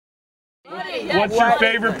What's your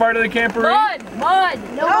favorite part of the Camporee? Mud! Mud!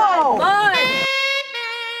 No! Mud!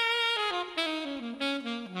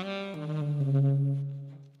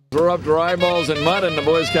 We're up to our eyeballs in mud and the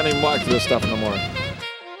boys can't even walk through this stuff no more.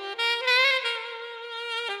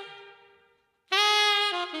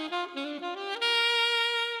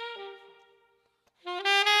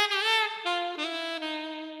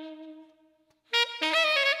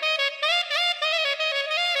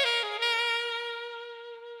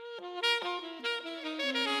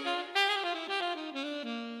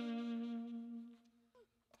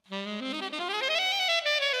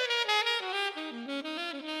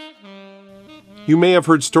 You may have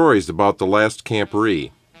heard stories about the last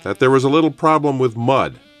Camporee, that there was a little problem with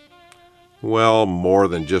mud. Well, more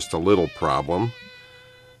than just a little problem.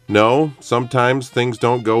 No, sometimes things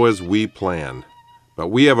don't go as we plan. But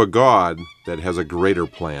we have a God that has a greater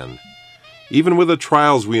plan. Even with the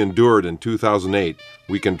trials we endured in 2008,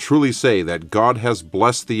 we can truly say that God has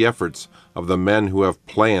blessed the efforts of the men who have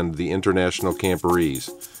planned the International Camporees.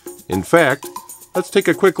 In fact, let's take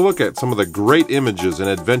a quick look at some of the great images and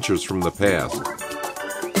adventures from the past.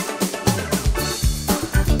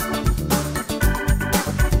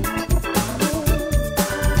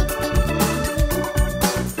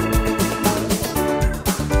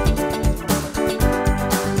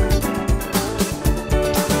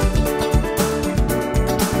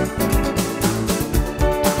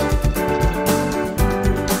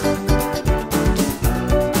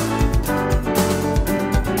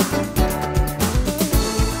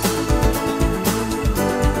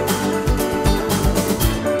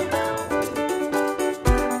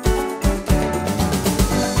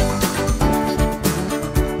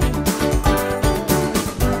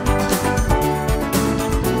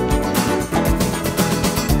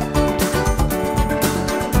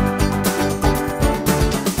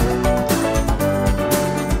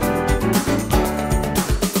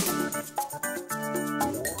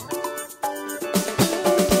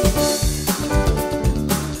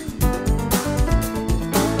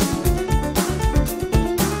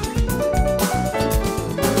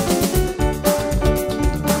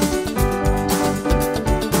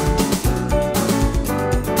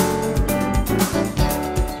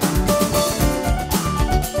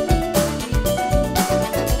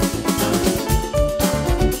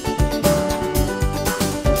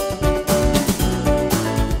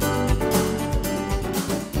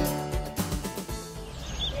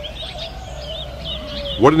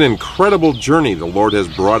 What an incredible journey the Lord has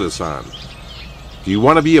brought us on. Do you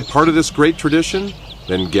want to be a part of this great tradition?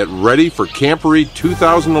 Then get ready for Camporee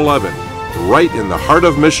 2011, right in the heart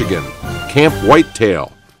of Michigan, Camp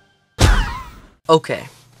Whitetail. Okay,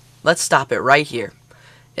 let's stop it right here.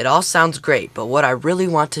 It all sounds great, but what I really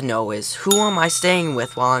want to know is who am I staying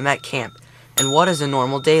with while I'm at camp, and what is a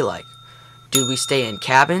normal day like? Do we stay in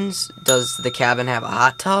cabins? Does the cabin have a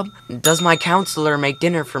hot tub? Does my counselor make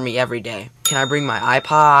dinner for me every day? Can I bring my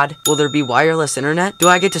iPod? Will there be wireless internet? Do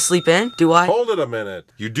I get to sleep in? Hold it a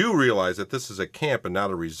minute. You do realize that this is a camp and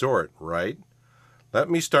not a resort, right? Let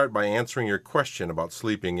me start by answering your question about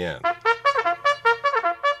sleeping in.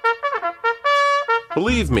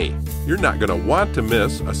 Believe me, you're not going to want to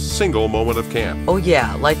miss a single moment of camp. Oh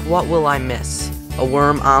yeah, like what will I miss? A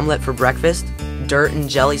worm omelet for breakfast? Dirt and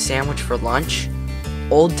jelly sandwich for lunch?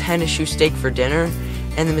 Old tennis shoe steak for dinner?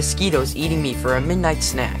 And the mosquitoes eating me for a midnight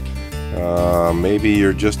snack? Maybe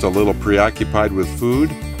you're just a little preoccupied with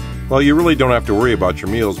food? Well, you really don't have to worry about your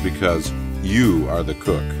meals because you are the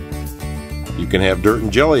cook. You can have dirt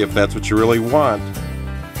and jelly if that's what you really want,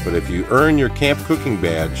 but if you earn your camp cooking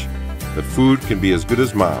badge, the food can be as good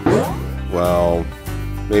as Mom's. Well,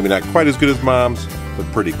 maybe not quite as good as Mom's, but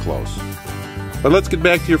pretty close. But let's get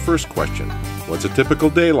back to your first question. What's a typical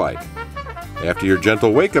day like? After your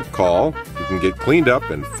gentle wake-up call, you can get cleaned up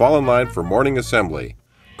and fall in line for morning assembly,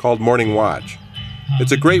 called Morning Watch.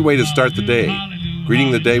 It's a great way to start the day,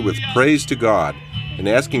 greeting the day with praise to God and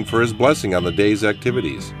asking for His blessing on the day's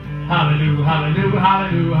activities. Hallelujah, hallelujah,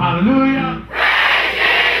 hallelujah, hallelujah. Praise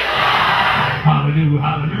ye the Lord. Hallelujah,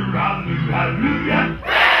 hallelujah, hallelujah, hallelujah.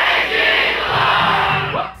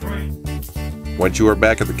 Praise ye the Lord. Once you are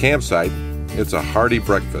back at the campsite, it's a hearty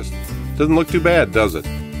breakfast. Doesn't look too bad, does it?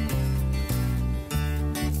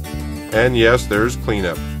 And yes, there's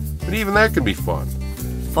cleanup, but even that can be fun.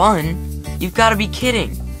 Fun? You've got to be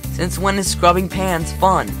kidding. Since when is scrubbing pans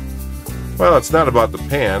fun? Well, it's not about the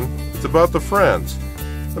pan, it's about the friends.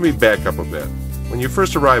 Let me back up a bit. When you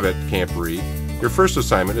first arrive at Camporee, your first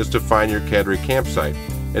assignment is to find your cadre campsite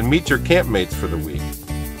and meet your campmates for the week.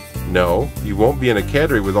 No, you won't be in a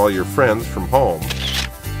cadre with all your friends from home.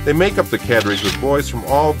 They make up the cadres with boys from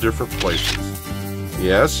all different places.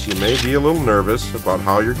 Yes, you may be a little nervous about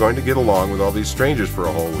how you're going to get along with all these strangers for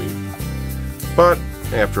a whole week. But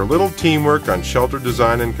after a little teamwork on shelter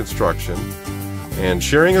design and construction, and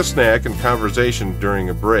sharing a snack and conversation during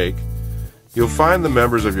a break, you'll find the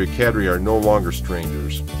members of your cadre are no longer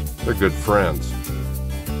strangers. They're good friends.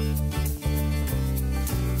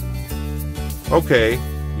 Okay,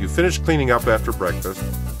 you've finished cleaning up after breakfast,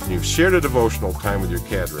 and you've shared a devotional time with your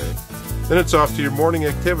cadre. Then it's off to your morning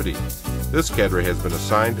activity. This cadre has been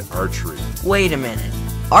assigned archery. Wait a minute.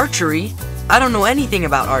 Archery? I don't know anything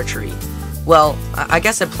about archery. Well, I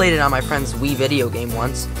guess I played it on my friend's Wii video game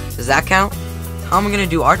once. Does that count? How am I going to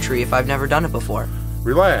do archery if I've never done it before?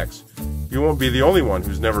 Relax. You won't be the only one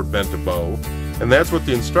who's never bent a bow, and that's what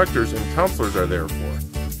the instructors and counselors are there for,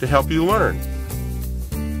 to help you learn.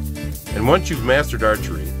 And once you've mastered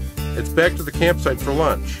archery, it's back to the campsite for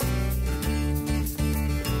lunch.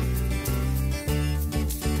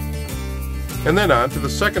 And then on to the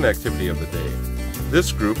second activity of the day.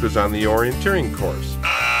 This group is on the orienteering course.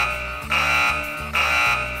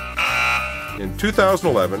 In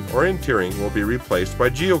 2011, orienteering will be replaced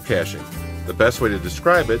by geocaching. The best way to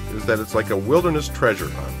describe it is that it's like a wilderness treasure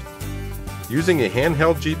hunt. Using a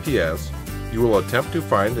handheld GPS, you will attempt to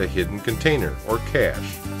find a hidden container or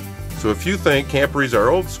cache. So if you think Camporees are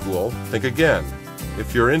old school, think again.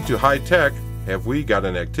 If you're into high tech, have we got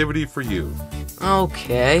an activity for you?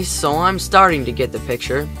 Okay, so I'm starting to get the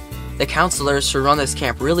picture. The counselors who run this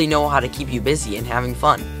camp really know how to keep you busy and having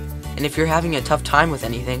fun. And if you're having a tough time with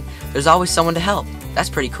anything, there's always someone to help. That's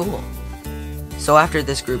pretty cool. So after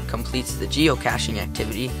this group completes the geocaching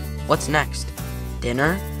activity, what's next?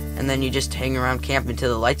 Dinner? And then you just hang around camp until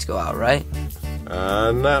the lights go out, right?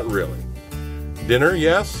 Not really. Dinner,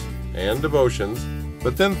 yes, and devotions,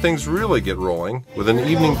 but then things really get rolling with an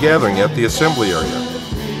evening gathering at the assembly area,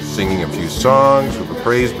 singing a few songs with a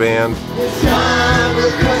praise band,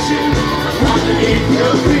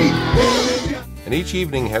 and each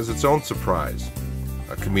evening has its own surprise.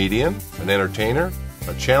 A comedian, an entertainer,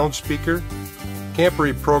 a challenge speaker.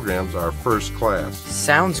 Camporee programs are first class.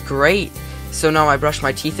 Sounds great. So now I brush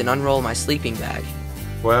my teeth and unroll my sleeping bag.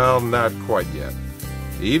 Well, not quite yet.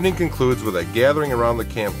 The evening concludes with a gathering around the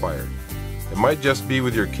campfire. It might just be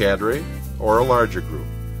with your cadre or a larger group,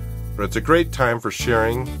 but it's a great time for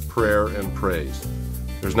sharing, prayer, and praise.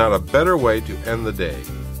 There's not a better way to end the day.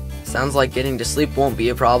 Sounds like getting to sleep won't be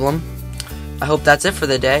a problem. I hope that's it for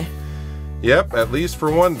the day. Yep, at least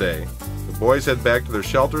for one day. The boys head back to their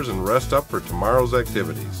shelters and rest up for tomorrow's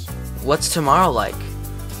activities. What's tomorrow like?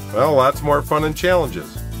 Well, lots more fun and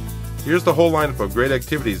challenges. Here's the whole lineup of great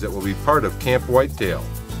activities that will be part of Camp Whitetail.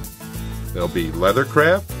 There'll be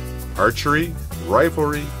leathercraft, archery,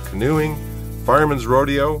 riflery, canoeing, fireman's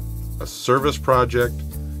rodeo, a service project,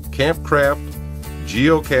 campcraft,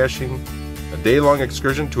 geocaching, a day-long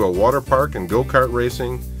excursion to a water park and go-kart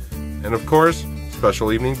racing, and of course,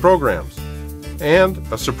 special evening programs, and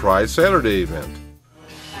a surprise Saturday event.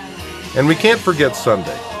 And we can't forget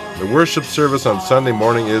Sunday. The worship service on Sunday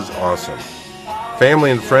morning is awesome.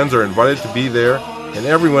 Family and friends are invited to be there, and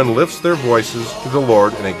everyone lifts their voices to the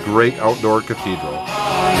Lord in a great outdoor cathedral.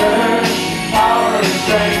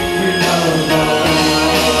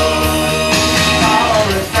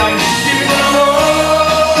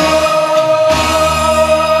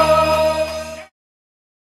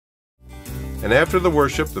 And after the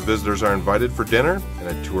worship, the visitors are invited for dinner and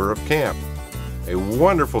a tour of camp. A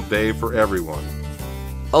wonderful day for everyone.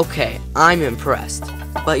 Okay, I'm impressed.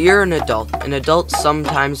 But you're an adult, and adults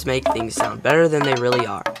sometimes make things sound better than they really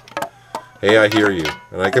are. Hey, I hear you,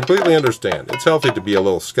 and I completely understand. It's healthy to be a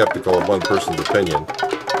little skeptical of one person's opinion.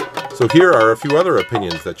 So here are a few other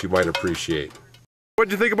opinions that you might appreciate.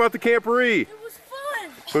 What'd you think about the Camporee? It was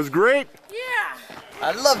fun. It was great? Yeah.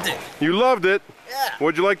 I loved it. You loved it? Yeah.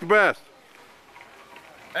 What'd you like the best?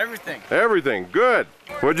 Everything. Everything. Good.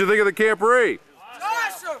 What'd you think of the Camporee?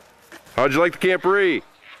 Awesome. How'd you like the Camporee?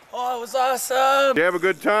 Oh, it was awesome. Did you have a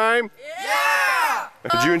good time? Yeah.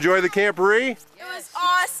 Did you enjoy the Camporee? It was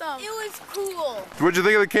awesome. It was cool. What'd you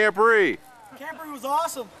think of the Camporee? Camporee was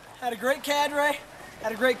awesome. Had a great cadre,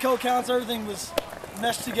 had a great co-counsel. Everything was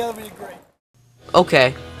meshed together. We did great.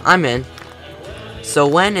 Okay, I'm in. So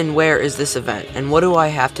when and where is this event, and what do I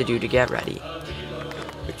have to do to get ready?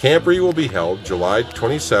 The Camporee will be held July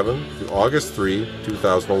 27 to August 3,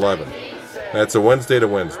 2011. That's a Wednesday to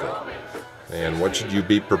Wednesday. And what should you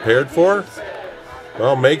be prepared for?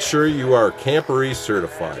 Well, make sure you are Camporee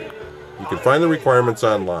certified. You can find the requirements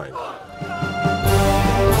online.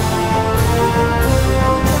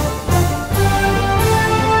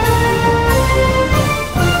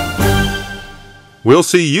 We'll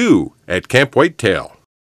see you at Camp Whitetail.